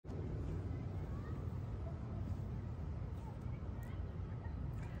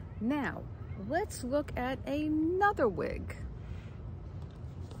Now, let's look at another wig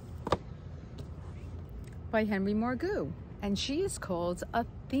by Henry Margu, and she is called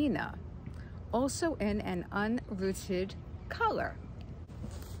Athena, also in an unrooted color.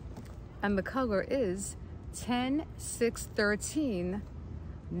 And the color is 10-6-13,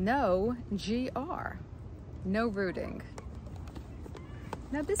 no GR, no rooting.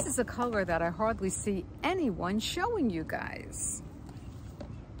 Now this is a color that I hardly see anyone showing you guys.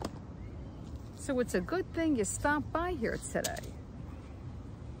 So it's a good thing you stopped by here today.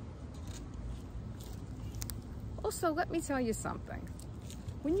 Also, let me tell you something.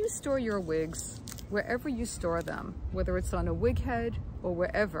 When you store your wigs, wherever you store them, whether it's on a wig head or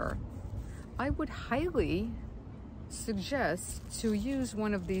wherever, I would highly suggest to use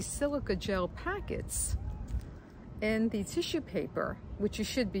one of these silica gel packets in the tissue paper, which you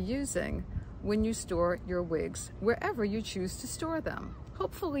should be using when you store your wigs wherever you choose to store them.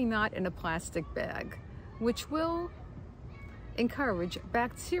 Hopefully not in a plastic bag, which will encourage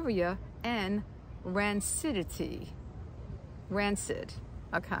bacteria and rancidity. Rancid,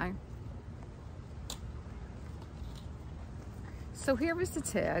 okay? So here is the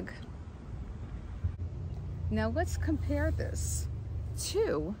tag. Now let's compare this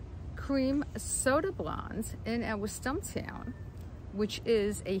to Cream Soda Blondes in our Stumptown, which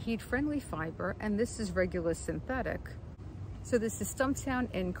is a heat-friendly fiber, and this is regular synthetic. So this is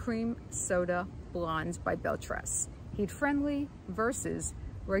Stumptown in Cream Soda Blondes by Belle Tress. Heat-friendly versus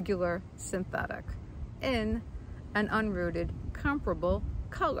regular synthetic in an unrooted comparable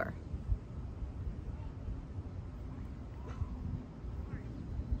color.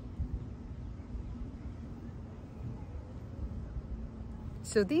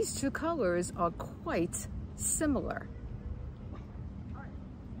 So these two colors are quite similar,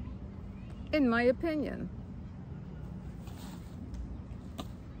 in my opinion.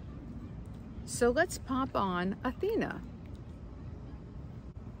 So let's pop on Athena.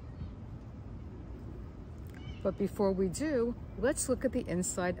 But before we do, let's look at the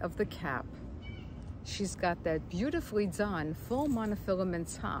inside of the cap. She's got that beautifully done full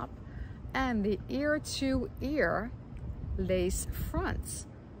monofilament top and the ear-to-ear lace fronts.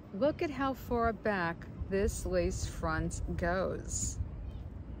 Look at how far back this lace front goes.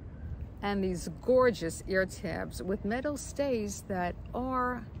 And these gorgeous ear tabs with metal stays that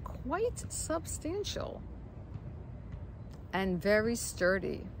are quite substantial and very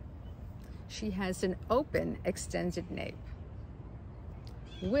sturdy. She has an open extended nape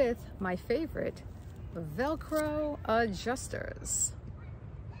with my favorite Velcro adjusters.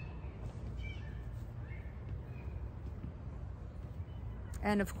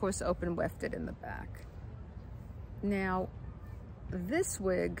 And of course, open wefted in the back. Now, this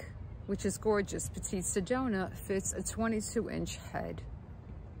wig, which is gorgeous, Petite Sedona, fits a 22-inch head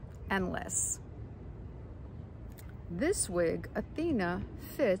and less. This wig, Athena,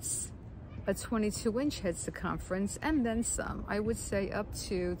 fits a 22-inch head circumference and then some. I would say up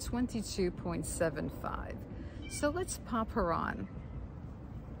to 22.75. So let's pop her on.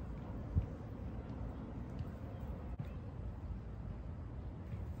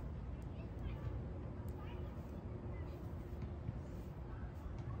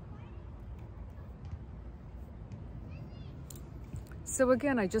 So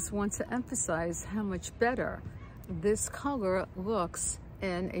again, I just want to emphasize how much better this color looks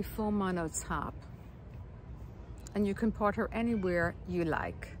in a full mono top. And you can part her anywhere you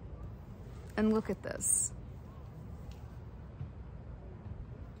like. And look at this.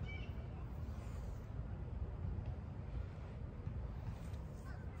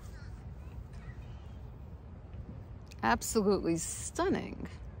 Absolutely stunning.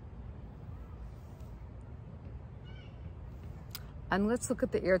 And let's look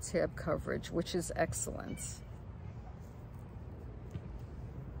at the ear tab coverage, which is excellent.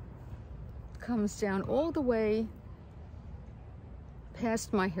 Comes down all the way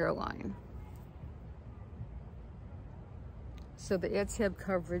past my hairline. So the ear tab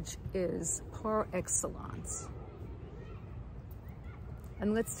coverage is par excellence.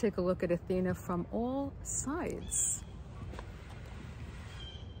 And let's take a look at Athena from all sides.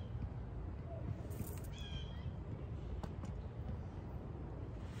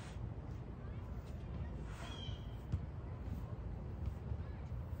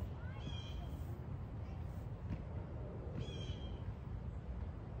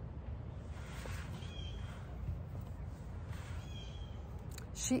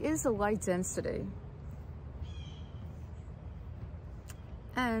 She is a light density,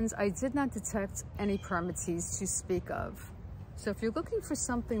 and I did not detect any permatease to speak of. So if you're looking for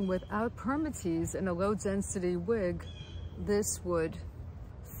something without permatease in a low density wig, this would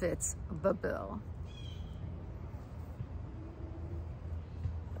fits the bill.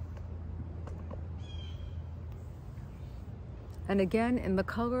 And again, in the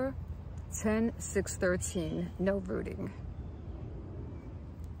color 10-613, no rooting.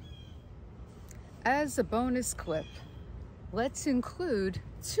 As a bonus clip, let's include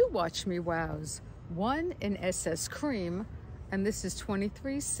 2 Watch Me Wows. One in SS Cream, and this is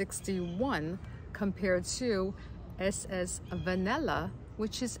 $23.61 compared to SS Vanilla,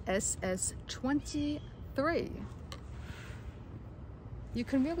 which is SS 23. You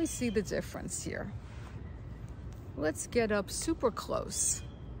can really see the difference here. Let's get up super close.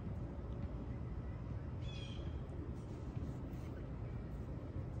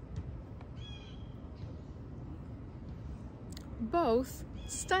 Both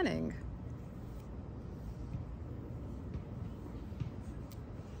stunning.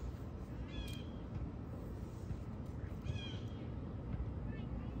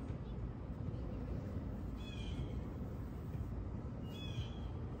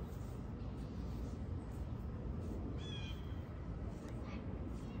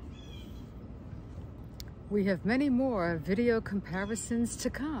 We have many more video comparisons to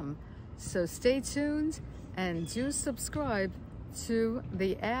come, so stay tuned and do subscribe to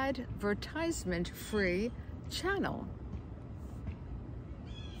the advertisement-free channel.